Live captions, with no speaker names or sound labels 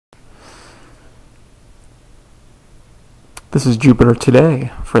This is Jupiter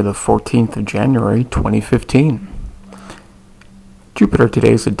Today for the 14th of January 2015. Jupiter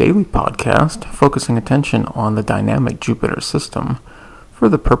Today is a daily podcast focusing attention on the dynamic Jupiter system for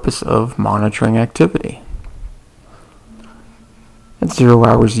the purpose of monitoring activity. At 0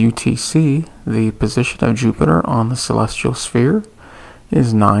 hours UTC, the position of Jupiter on the celestial sphere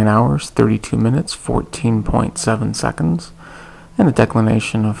is 9 hours 32 minutes 14.7 seconds, and a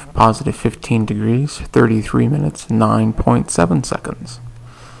declination of positive 15 degrees, 33 minutes, 9.7 seconds.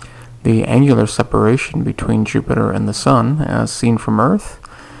 The angular separation between Jupiter and the Sun, as seen from Earth,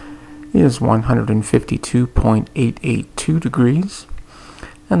 is 152.882 degrees,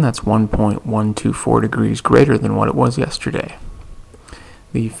 and that's 1.124 degrees greater than what it was yesterday.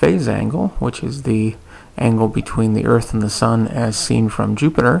 The phase angle, which is the angle between the Earth and the Sun as seen from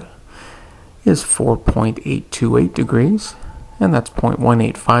Jupiter, is 4.828 degrees, and that's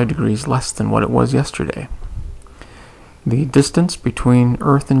 0.185 degrees less than what it was yesterday. The distance between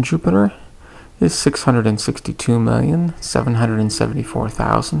Earth and Jupiter is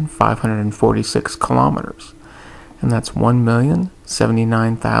 662,774,546 kilometers, and that's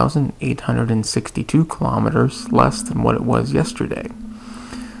 1,079,862 kilometers less than what it was yesterday.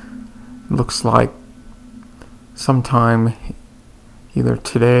 Looks like sometime either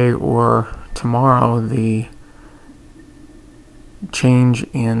today or tomorrow the change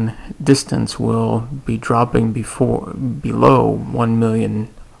in distance will be dropping below 1 million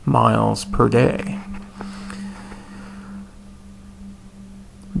miles per day.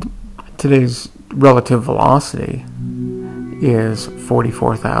 Today's relative velocity is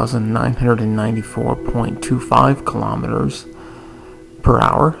 44,994.25 kilometers per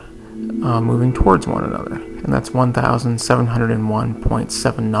hour, moving towards one another, and that's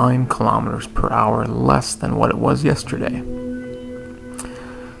 1,701.79 kilometers per hour less than what it was yesterday.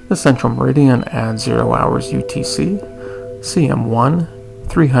 The central meridian at 0 hours UTC, CM1,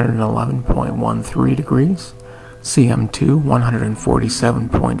 311.13 degrees, CM2,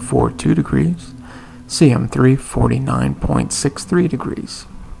 147.42 degrees, CM3, 49.63 degrees.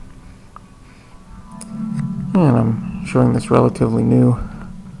 And I'm showing this relatively new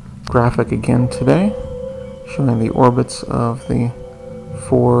graphic again today, showing the orbits of the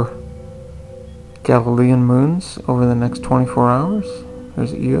 4 Galilean moons over the next 24 hours.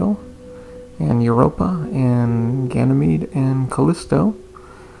 There's Io, and Europa, and Ganymede, and Callisto.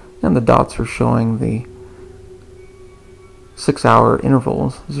 And the dots are showing the 6-hour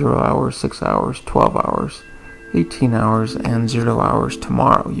intervals, 0 hours, 6 hours, 12 hours, 18 hours, and 0 hours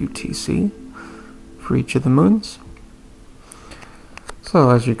tomorrow UTC for each of the moons.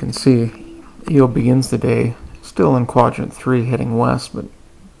 So as you can see, Io begins the day still in quadrant 3 heading west, but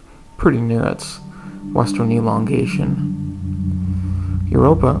pretty near its western elongation.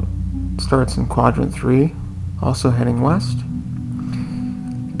 Europa starts in quadrant 3, also heading west.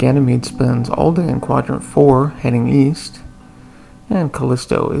 Ganymede spends all day in quadrant 4, heading east. And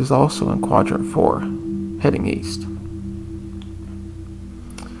Callisto is also in quadrant 4, heading east.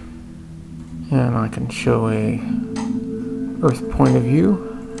 And I can show a Earth point of view.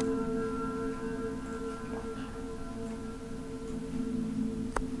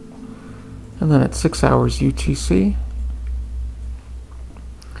 And then at 6 hours UTC,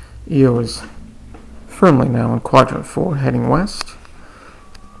 Io is firmly now in quadrant 4, heading west.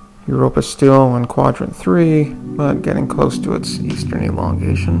 Europa still in quadrant 3, but getting close to its eastern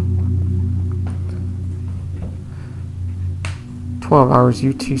elongation. 12 hours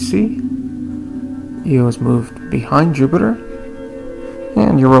UTC, Io is moved behind Jupiter,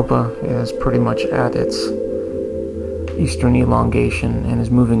 and Europa is pretty much at its eastern elongation and is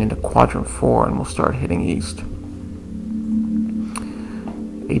moving into quadrant 4 and will start heading east.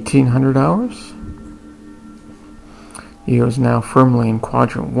 1800 hours. Io is now firmly in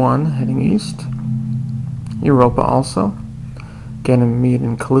quadrant 1, heading east. Europa also. Ganymede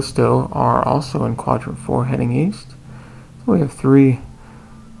and Callisto are also in quadrant 4, heading east. So we have 3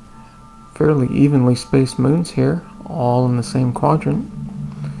 fairly evenly spaced moons here, all in the same quadrant.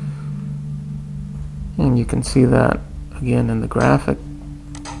 And you can see that again in the graphic.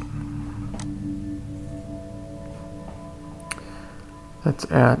 That's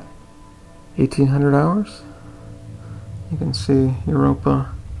at 1800 hours. You can see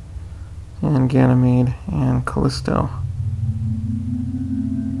Europa and Ganymede and Callisto.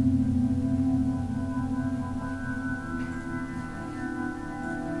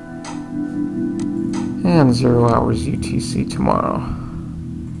 And 0 hours UTC tomorrow.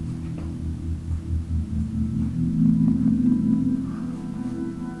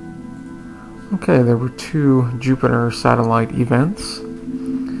 Okay, there were 2 Jupiter satellite events.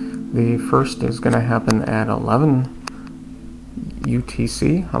 The first is going to happen at 11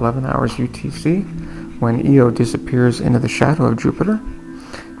 UTC, 11 hours UTC, when Io disappears into the shadow of Jupiter,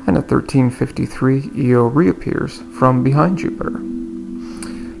 and at 13:53 Io reappears from behind Jupiter.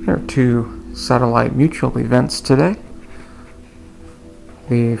 There are two satellite mutual events today.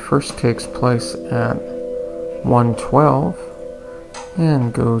 The first takes place at 1:12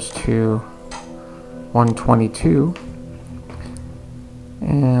 and goes to 1:22,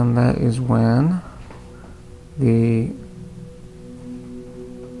 and that is when the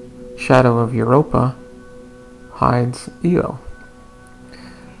shadow of Europa hides Io.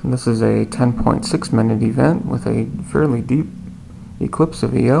 And this is a 10.6 minute event with a fairly deep eclipse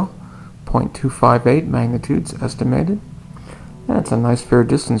of Io, 0.258 magnitudes estimated. And it's a nice fair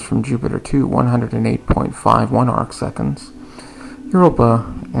distance from Jupiter too, 108.51 arc seconds. Europa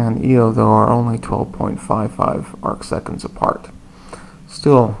and Io, though, are only 12.55 arc seconds apart.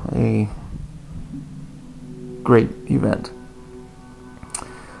 Still a great event.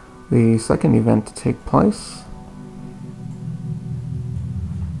 The second event to take place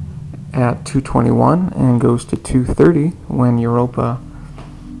at 2:21 and goes to 2:30 when Europa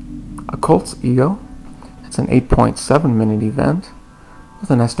occults Io. It's an 8.7 minute event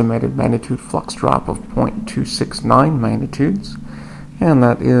with an estimated magnitude flux drop of 0.269 magnitudes, and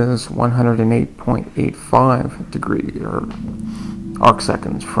that is 108.85 degree or arc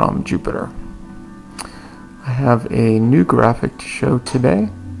seconds from Jupiter. I have a new graphic to show today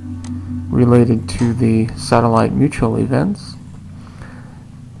related to the satellite mutual events.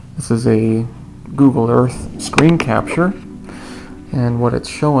 This is a Google Earth screen capture, and what it's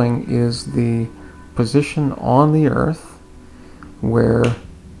showing is the position on the Earth where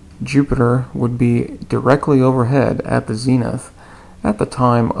Jupiter would be directly overhead at the zenith at the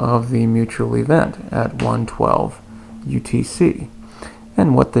time of the mutual event at 1:12 UTC.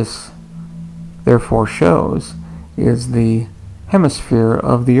 And what this therefore shows is the hemisphere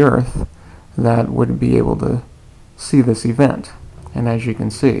of the Earth that would be able to see this event. And as you can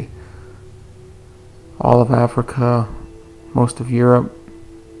see, all of Africa, most of Europe,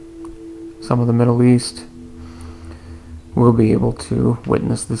 some of the Middle East will be able to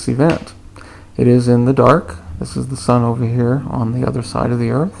witness this event. It is in the dark. This is the sun over here on the other side of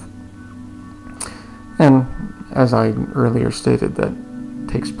the Earth. And as I earlier stated, that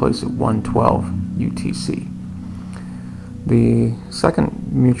takes place at 1:12 UTC. The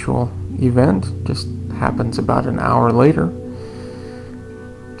second mutual event just happens about an hour later.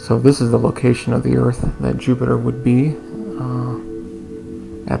 So this is the location of the Earth that Jupiter would be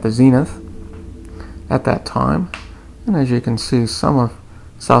at the zenith at that time. And as you can see, some of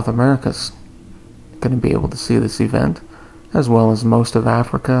South America's going to be able to see this event, as well as most of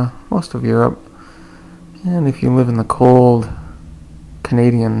Africa, most of Europe. And if you live in the cold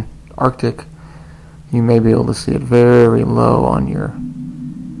Canadian Arctic, you may be able to see it very low on your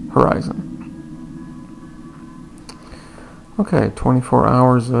horizon. Okay, 24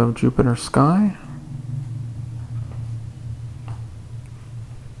 hours of Jupiter sky.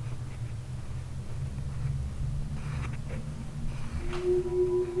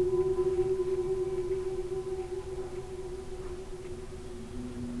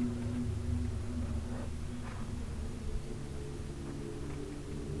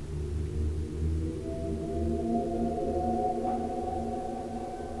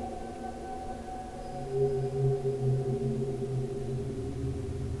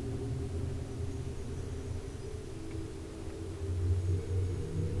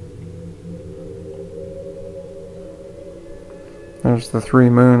 There's the three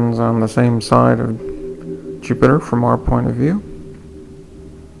moons on the same side of Jupiter from our point of view.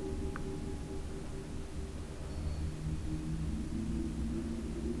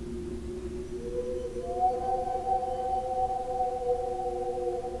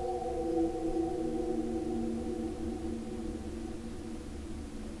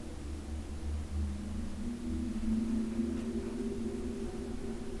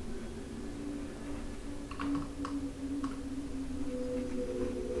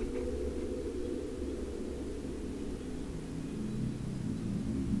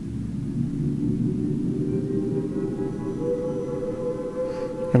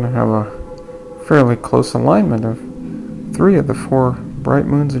 Going to have a fairly close alignment of 3 of the 4 bright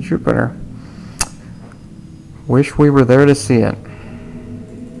moons of Jupiter. Wish we were there to see it.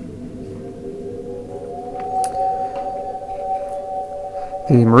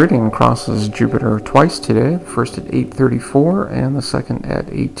 The meridian crosses Jupiter twice today, first at 8:34 and the second at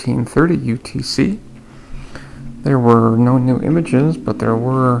 18:30 UTC. There were no new images, but there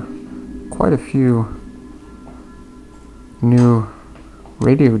were quite a few new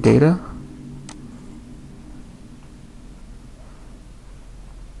radio data.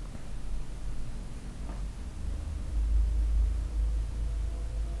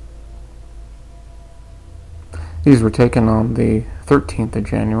 These were taken on the 13th of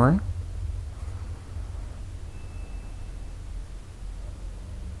January.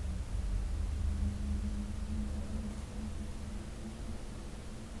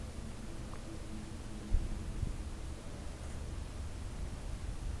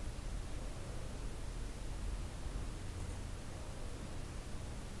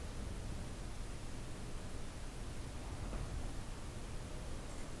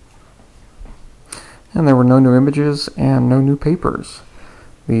 And there were no new images and no new papers.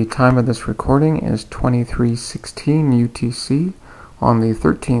 The time of this recording is 23:16 UTC on the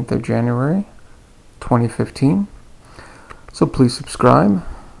 13th of January 2015. So please subscribe.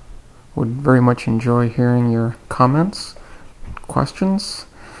 Would very much enjoy hearing your comments, questions.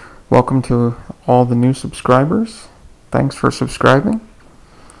 Welcome to all the new subscribers. Thanks for subscribing.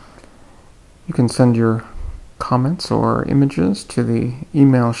 You can send your comments or images to the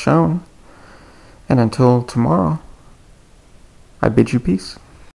email shown. And until tomorrow, I bid you peace.